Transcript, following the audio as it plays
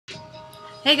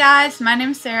Hey guys, my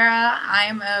name's Sarah.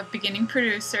 I'm a beginning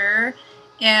producer,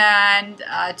 and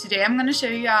today I'm going to show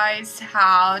you guys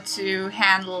how to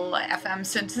handle FM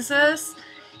synthesis.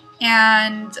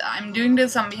 And I'm doing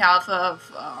this on behalf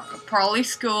of Parley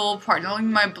School, partnering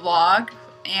my blog.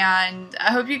 And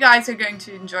I hope you guys are going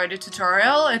to enjoy the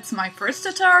tutorial. It's my first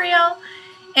tutorial,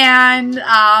 and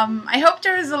I hope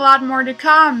there is a lot more to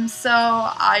come. So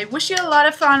I wish you a lot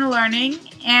of fun learning,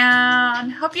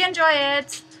 and hope you enjoy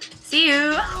it. See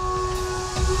you!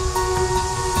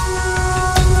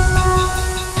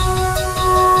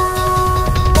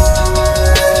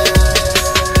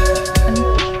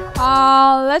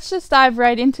 Let's just dive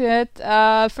right into it.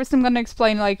 First I'm gonna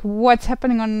explain what's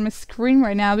happening on my screen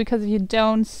right now, because if you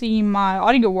don't see my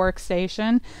audio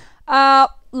workstation,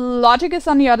 Logic is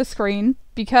on the other screen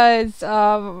because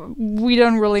we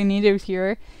don't really need it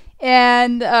here.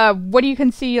 And what you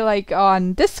can see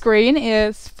on this screen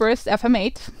is first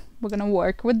FM8. We're gonna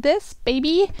work with this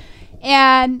baby,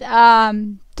 and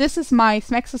this is my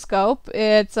exoscope.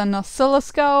 It's an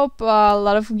oscilloscope. A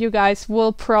lot of you guys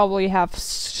will probably have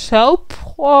SOAP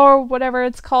or whatever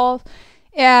it's called,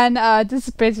 and this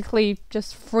is basically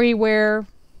just freeware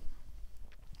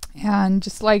and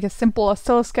just like a simple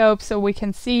oscilloscope, so we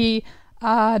can see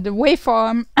the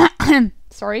waveform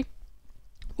sorry,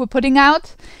 we're putting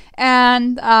out.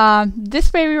 And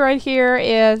this baby right here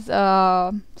is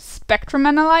a spectrum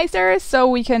analyzer, so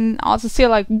we can also see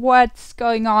what's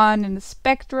going on in the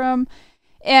spectrum.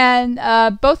 And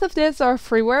both of these are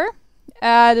freeware.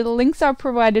 The links are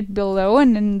provided below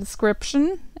and in the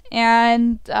description.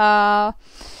 And yeah,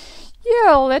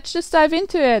 let's just dive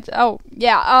into it. Oh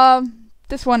yeah,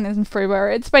 this one isn't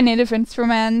freeware, it's by Native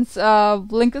Instruments.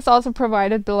 Link is also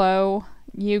provided below.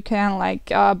 You can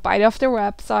buy it off their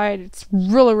website. It's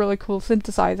really cool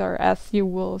synthesizer, as you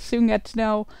will soon get to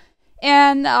know.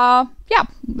 And yeah,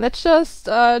 let's just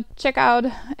check out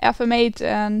FM8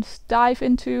 and dive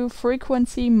into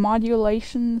frequency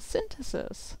modulation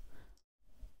synthesis.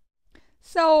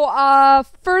 So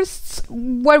first,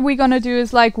 what we're gonna do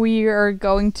is we are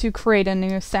going to create a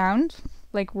new sound.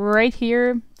 Right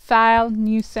here, file,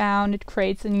 new sound, it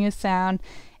creates a new sound.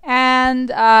 And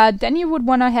then you would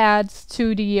want to head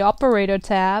to the operator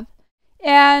tab,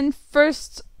 and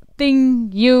first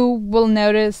thing you will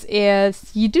notice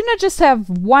is you do not just have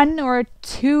one or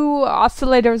two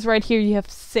oscillators right here, you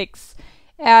have 6.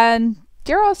 And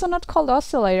they're also not called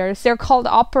oscillators, they're called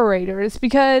operators,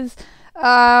 because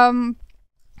oscillators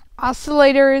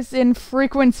in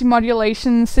frequency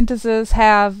modulation synthesis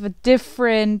have a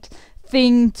different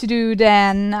thing to do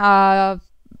than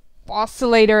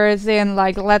oscillators in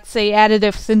let's say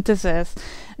additive synthesis.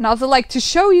 And also to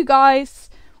show you guys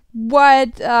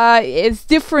what is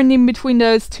different in between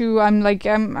those two, I'm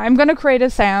gonna create a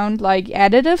sound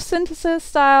additive synthesis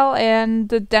style, and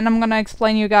then I'm gonna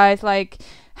explain you guys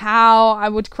how I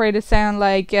would create a sound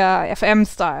FM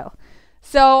style.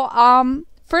 So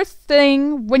first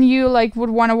thing, when you would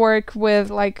want to work with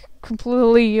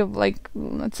completely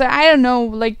let's say, I don't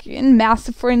know, in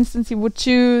massive for instance, you would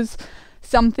choose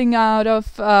something out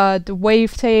of the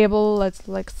wavetable.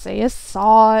 Let's say a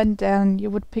saw, and then you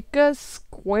would pick a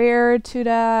square to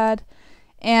that,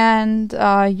 and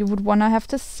you would want to have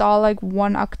the saw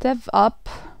 1 octave up.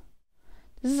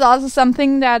 This is also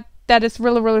something that is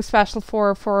really special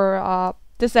for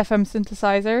this FM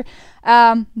synthesizer.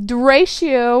 The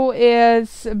ratio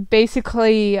is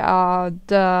basically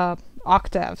the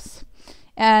octaves,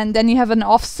 and then you have an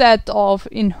offset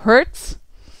in hertz,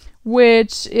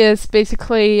 which is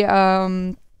basically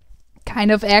kind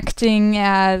of acting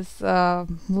as a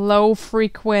low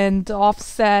frequent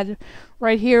offset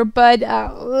right here. But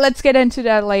let's get into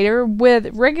that later.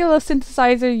 With regular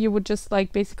synthesizer, you would just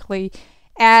basically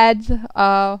add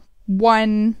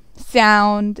one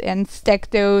sound and stack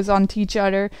those onto each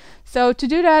other. So to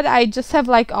do that, I just have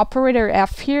operator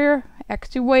F here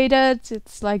activated.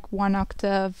 It's 1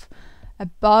 octave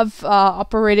above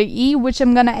operator E, which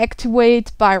I'm gonna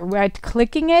activate by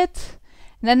right-clicking it.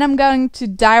 And then I'm going to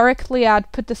directly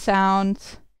output the sound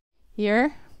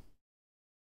here.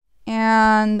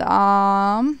 And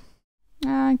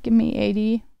give me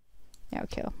 80. Yeah,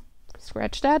 okay,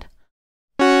 scratch that.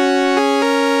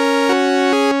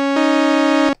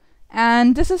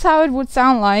 And this is how it would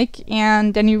sound like.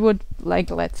 And then you would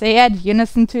let's say add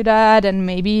unison to that, and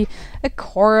maybe a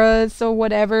chorus or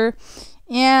whatever.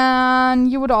 And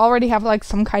you would already have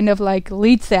some kind of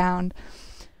lead sound.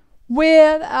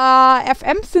 With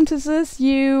FM synthesis,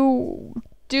 you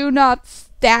do not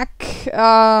stack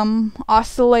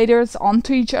oscillators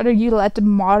onto each other, you let them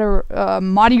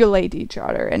modulate each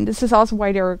other. And this is also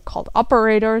why they're called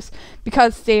operators,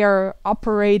 because they are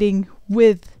operating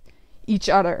with each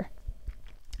other.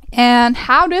 And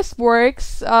how this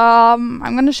works, I'm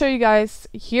going to show you guys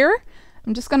here.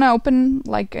 I'm just going to open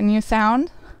like a new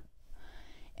sound.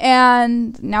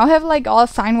 And now I have like all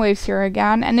sine waves here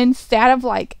again. And instead of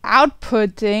like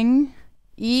outputting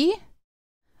E,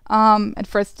 at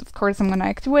first, of course, I'm going to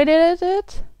activate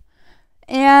it.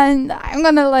 And I'm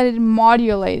going to let it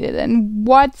modulate it. And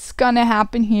what's going to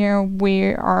happen here,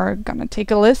 we are going to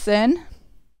take a listen.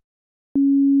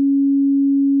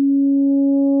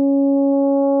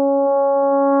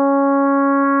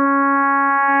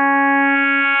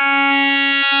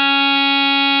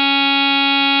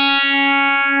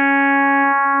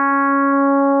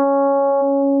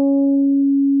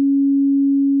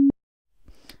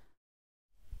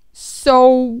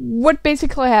 So what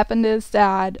basically happened is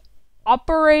that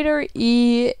operator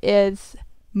E is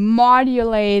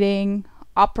modulating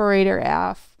operator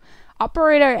F.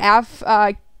 Operator F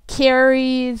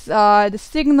carries the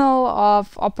signal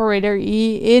of operator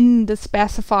E in the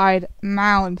specified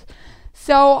amount.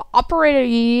 So operator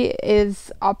E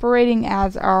is operating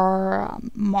as our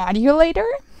modulator,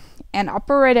 and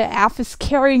operator F is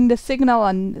carrying the signal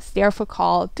and is therefore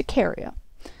called the carrier.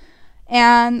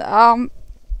 And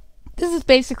this is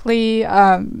basically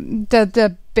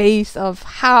the base of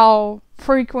how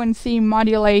frequency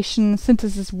modulation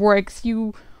synthesis works.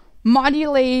 You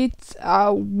modulate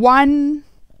one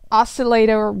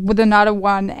oscillator with another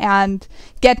one and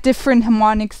get different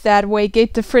harmonics that way,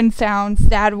 get different sounds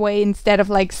that way, instead of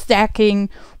like stacking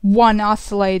one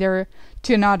oscillator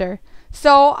to another.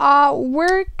 So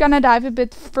we're gonna dive a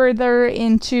bit further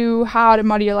into how the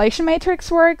modulation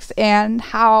matrix works and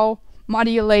how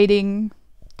modulating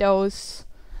those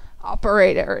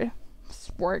operators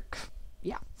work.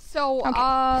 Yeah. So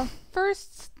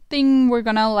first thing we're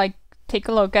gonna like take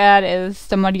a look at is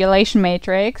the modulation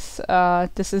matrix.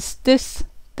 This is this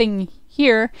thing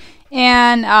here,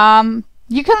 and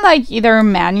you can like either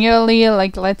manually,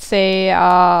 like let's say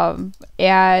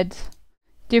add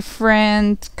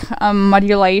different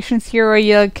modulations here, or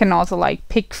you can also like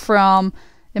pick from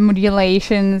the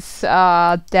modulations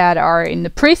that are in the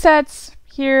presets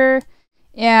here.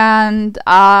 And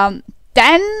then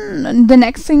the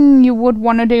next thing you would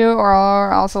want to do,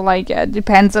 or also like it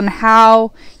depends on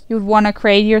how you would want to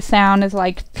create your sound, is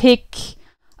like pick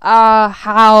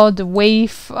how the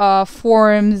wave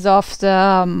forms of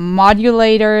the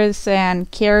modulators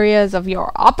and carriers of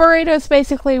your operators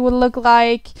basically would look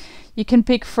like. You can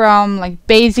pick from like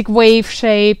basic wave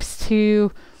shapes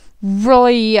to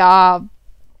really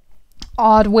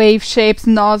odd wave shapes,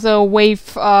 and also wave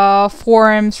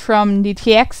forms from the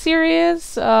TX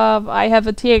series. I have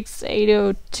a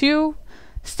TX802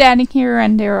 standing here,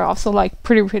 and they're also like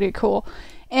pretty cool.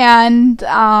 And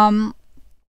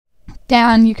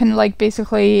then you can like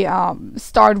basically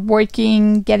start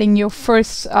working, getting your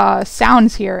first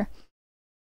sounds here.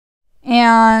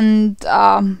 And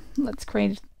let's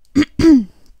create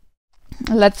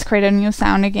a new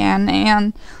sound again,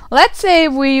 and let's say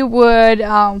we would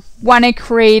want to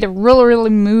create a really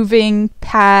moving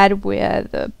pad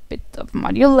with a bit of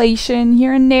modulation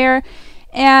here and there.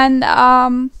 And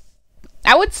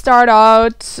I would start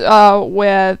out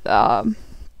with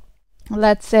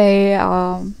let's say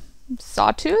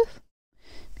sawtooth,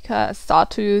 because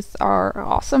sawtooth are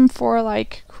awesome for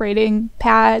like creating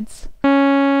pads.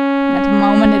 And at the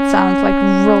moment it sounds like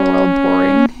real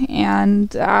boring,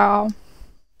 and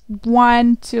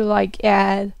want to like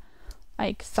add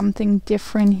like something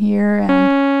different here. And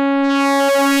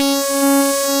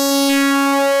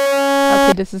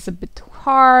okay, this is a bit too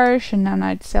harsh, and then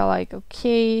I'd say like,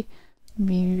 okay,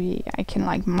 maybe I can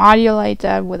like modulate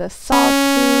that with a sawtooth.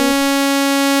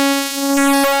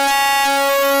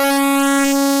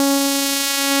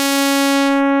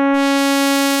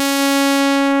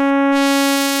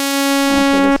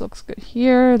 Okay, this looks good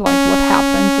here. Like what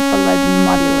happens if I let it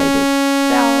modulate it?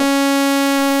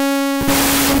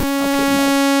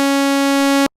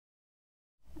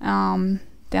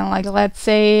 Then like let's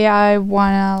say I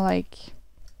wanna like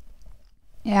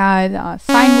add a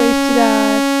sine wave to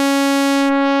that.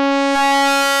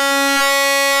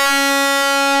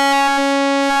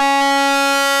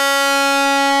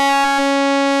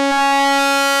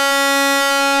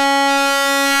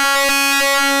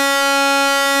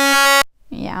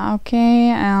 Yeah, okay,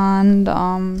 and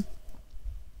I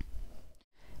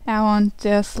want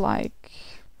this like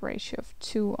ratio of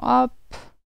 2 up.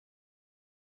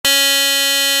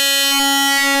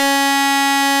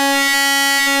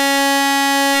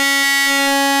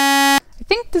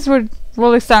 this would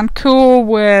really sound cool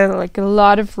with like a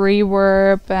lot of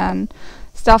reverb and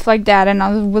stuff like that, and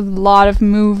also with a lot of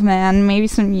movement, maybe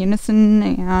some unison,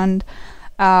 and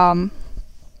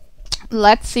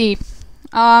let's see.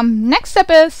 Next step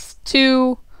is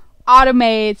to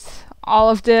automate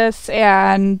all of this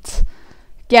and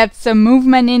get some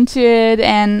movement into it,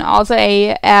 and also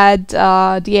add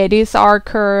the ADSR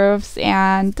curves,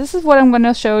 and this is what I'm going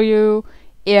to show you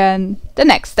in the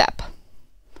next step.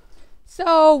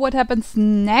 So what happens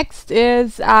next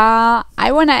is I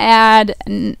want to add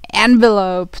an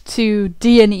envelope to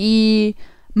D&E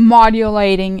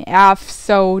modulating F,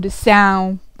 so the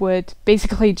sound would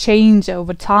basically change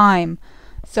over time.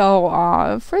 So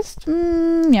first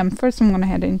I'm gonna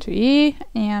head into E,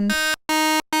 and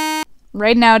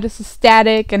right now this is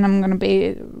static, and I'm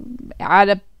gonna add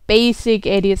a basic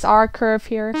ADSR curve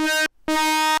here.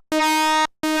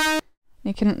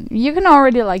 You can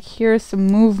already like hear some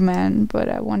movement, but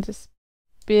I want this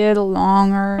a bit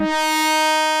longer.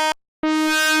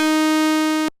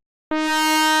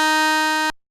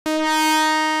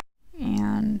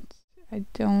 And I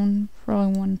don't really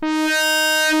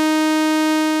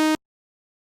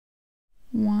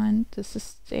want to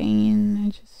sustain. I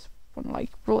just want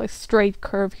like really straight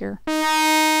curve here.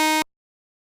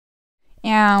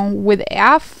 And with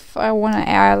F, I want to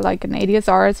add like an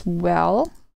ADSR as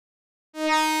well,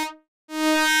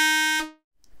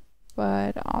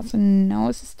 but also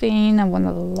no sustain. I want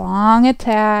a long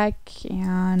attack,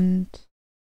 and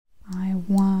I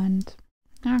want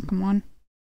come on.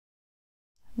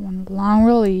 I want a long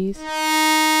release.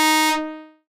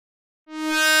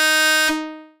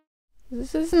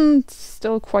 This isn't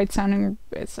still quite sounding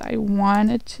as I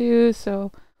want it to,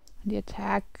 so the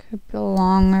attack a bit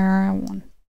longer. I want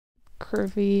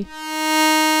curvy.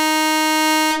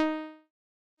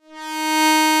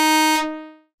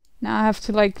 Now I have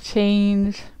to like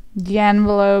change the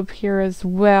envelope here as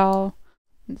well.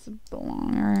 It's a bit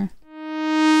longer.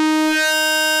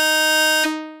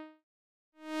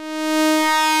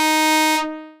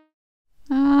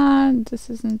 This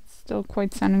isn't still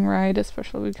quite sounding right,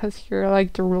 especially because here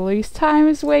like the release time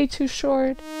is way too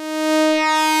short.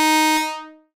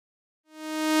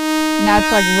 Now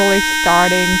it's like really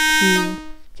starting to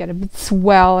get a bit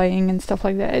swelling and stuff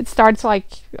like that. It starts like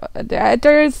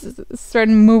there's a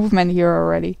certain movement here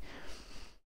already.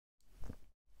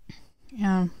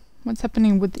 Yeah, what's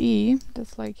happening with E?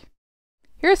 That's like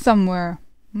here somewhere.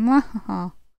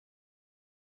 God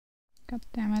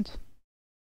damn it.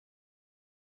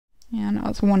 And I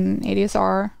also want an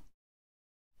ADSR.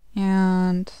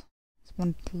 And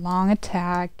one long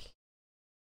attack.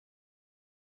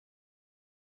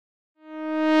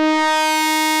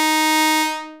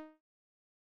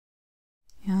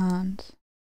 And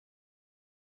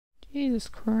Jesus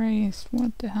Christ,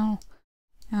 what the hell?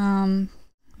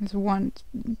 There's one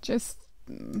just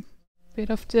a bit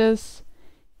of this,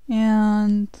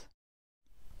 and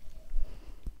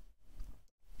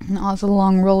also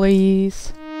long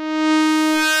release.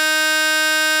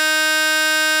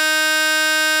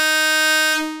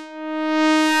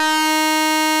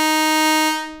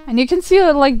 And you can see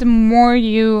that like the more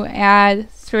you add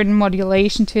certain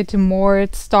modulation to it, the more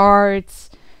it starts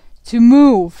to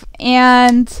move.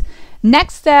 And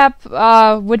next step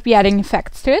would be adding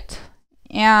effects to it.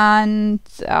 And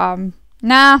I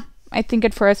think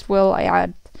at first we'll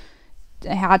add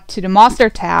to the master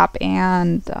tab,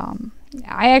 and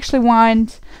I actually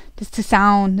want this to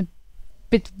sound a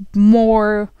bit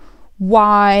more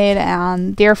wide,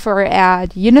 and therefore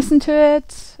add unison to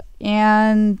it,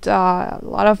 and a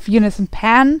lot of unison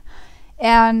pan,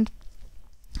 and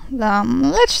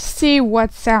let's see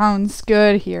what sounds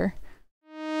good here.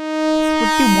 This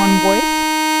would be one voice.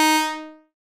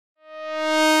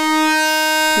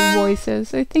 Two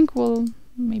voices. I think we'll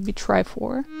maybe try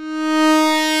 4.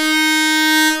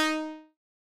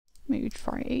 Maybe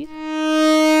try 8.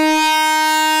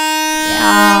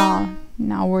 Yeah,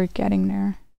 now we're getting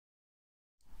there.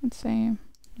 Let's say,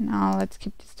 now let's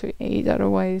keep this to 8,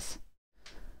 otherwise.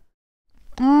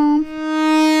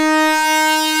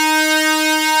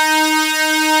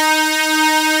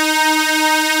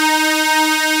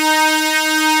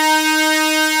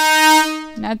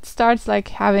 Now it starts like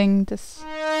having this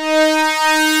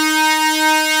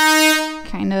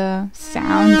kind of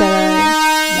sound that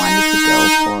I wanted to go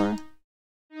for.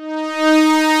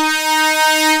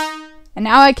 And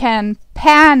now I can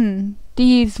pan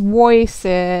these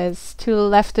voices to the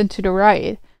left and to the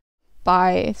right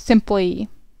by simply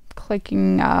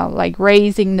clicking, like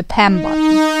raising the pan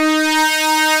button.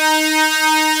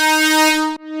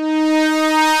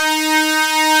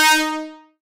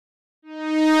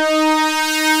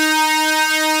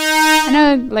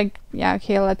 like, yeah,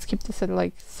 okay, let's keep this at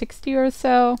like 60 or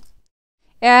so.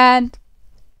 And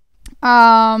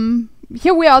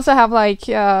here we also have like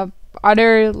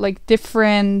other like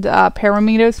different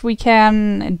parameters we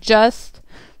can adjust.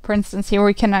 For instance, here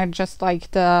we can adjust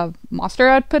like the master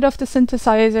output of the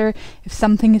synthesizer if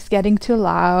something is getting too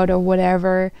loud or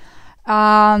whatever.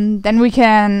 Then we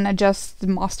can adjust the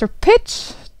master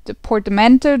pitch, the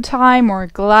portamento time or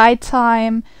glide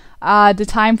time, the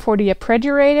time for the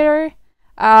arpeggiator.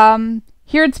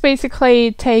 Here it's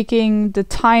basically taking the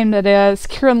time that is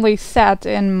currently set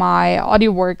in my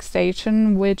audio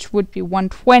workstation, which would be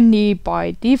 120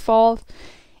 by default.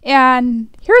 And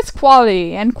here's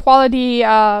quality, and quality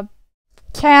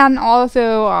can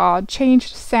also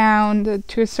change the sound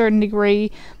to a certain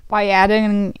degree by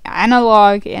adding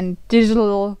analog and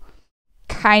digital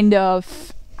kind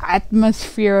of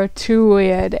atmosphere to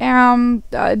it.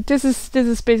 This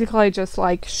is basically just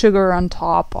like sugar on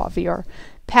top of your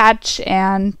patch,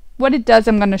 and what it does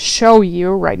I'm gonna show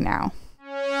you right now.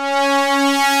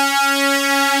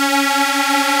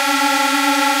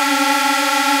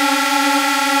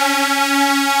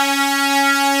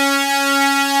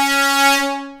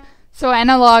 So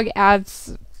analog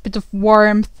adds a bit of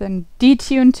warmth and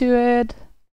detune to it.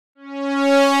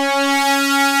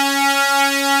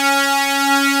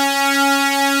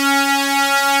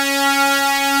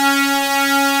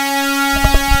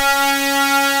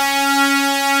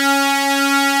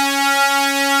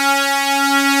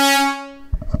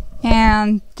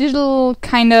 And digital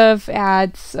kind of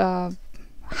adds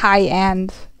high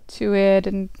end to it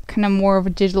and kind of more of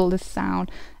a digitalist sound.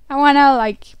 I want to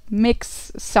like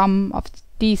mix some of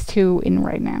these two in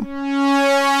right now.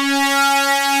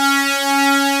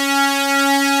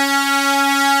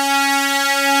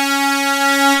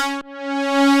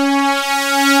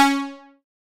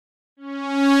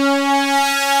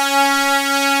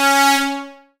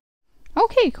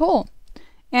 Okay, cool.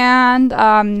 And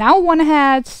now I want to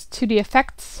head to the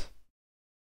effects,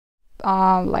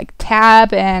 like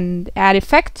tab and add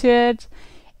effect to it.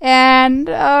 And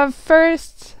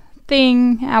first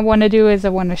thing I want to do is I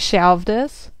want to shelve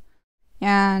this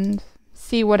and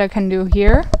see what I can do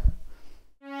here.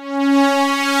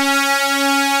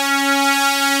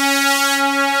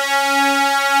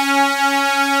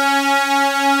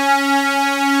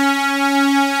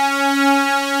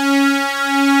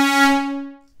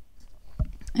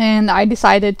 And I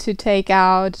decided to take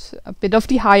out a bit of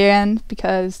the high end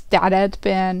because that had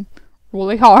been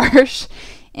really harsh.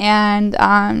 And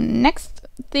next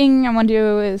thing I want to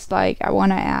do is like I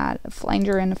want to add a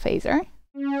flanger and a phaser.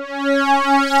 Just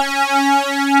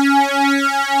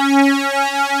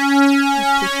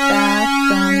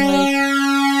fast and like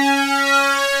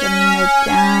getting it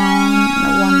down, and I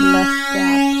want less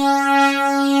depth.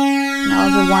 And I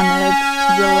also want it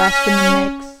to be less in the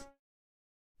mix.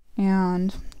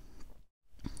 And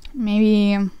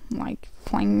maybe like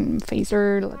flying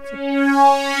phaser, let's see.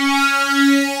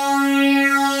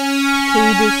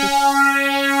 Okay, this is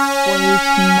way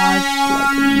too much,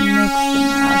 like in the mix,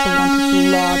 and I also want it a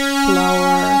lot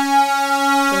slower.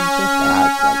 So just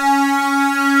add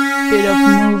like a bit of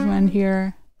movement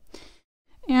here.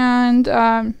 And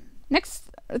next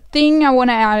thing I want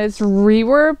to add is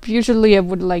reverb. Usually I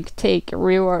would like take a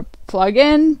reverb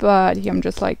plugin, but here I'm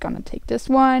just like gonna take this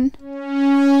one.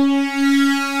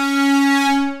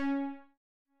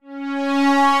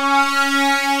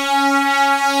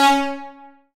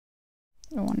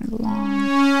 I want it long.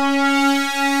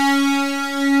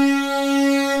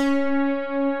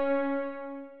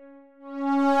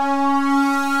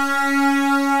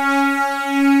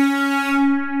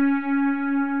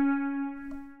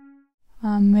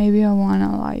 Maybe I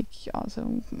wanna like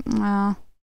also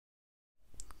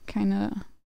kind of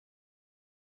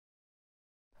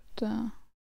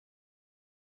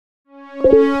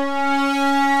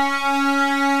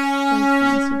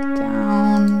it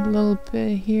down a little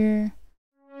bit here.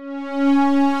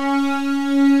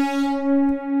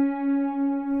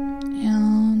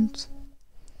 And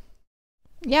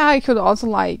yeah, I could also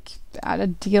like add a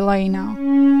delay now.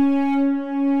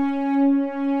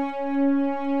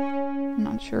 I'm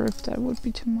not sure if that would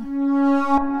be too much.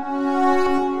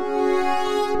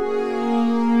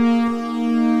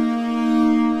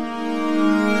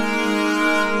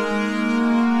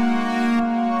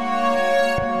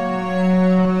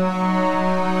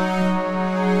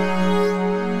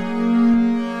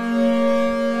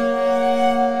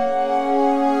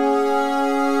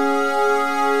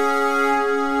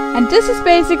 And this is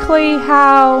basically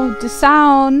how the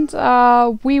sound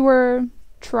we were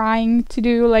trying to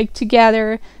do like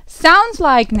together sounds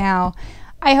like now.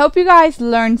 I hope you guys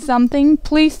learned something.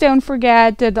 Please don't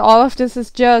forget that all of this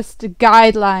is just a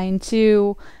guideline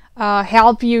to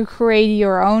help you create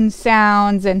your own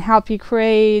sounds and help you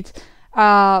create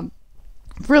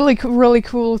really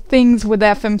cool things with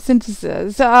FM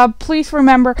synthesis. Please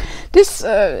remember, this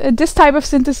type of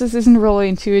synthesis isn't really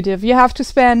intuitive. You have to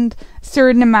spend a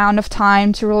certain amount of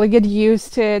time to really get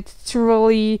used to it, to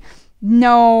really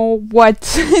know what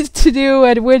to do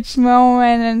at which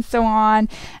moment and so on,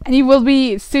 and you will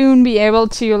soon be able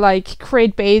to like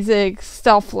create basic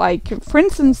stuff like, for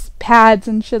instance, pads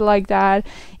and shit like that,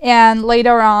 and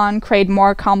later on create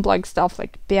more complex stuff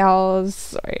like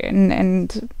bells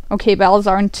and okay, bells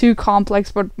aren't too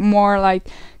complex, but more like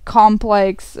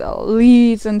complex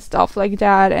leads and stuff like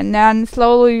that, and then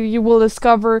slowly you will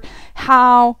discover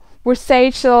how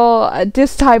versatile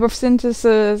this type of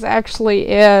synthesis actually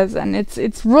is, and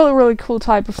it's really cool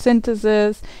type of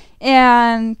synthesis,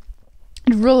 and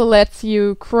it really lets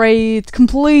you create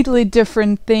completely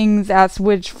different things, as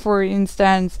which, for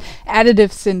instance,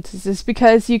 additive synthesis,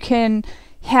 because you can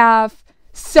have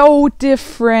so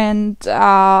different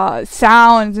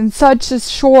sounds in such a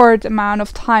short amount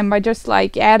of time by just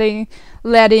like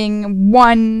letting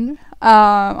one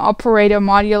operator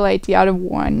modulate the other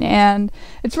one, and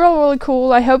it's really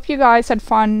cool. I hope you guys had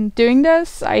fun doing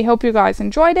this. I hope you guys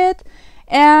enjoyed it,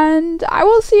 and I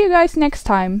will see you guys next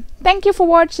time. Thank you for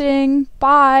watching.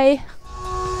 Bye.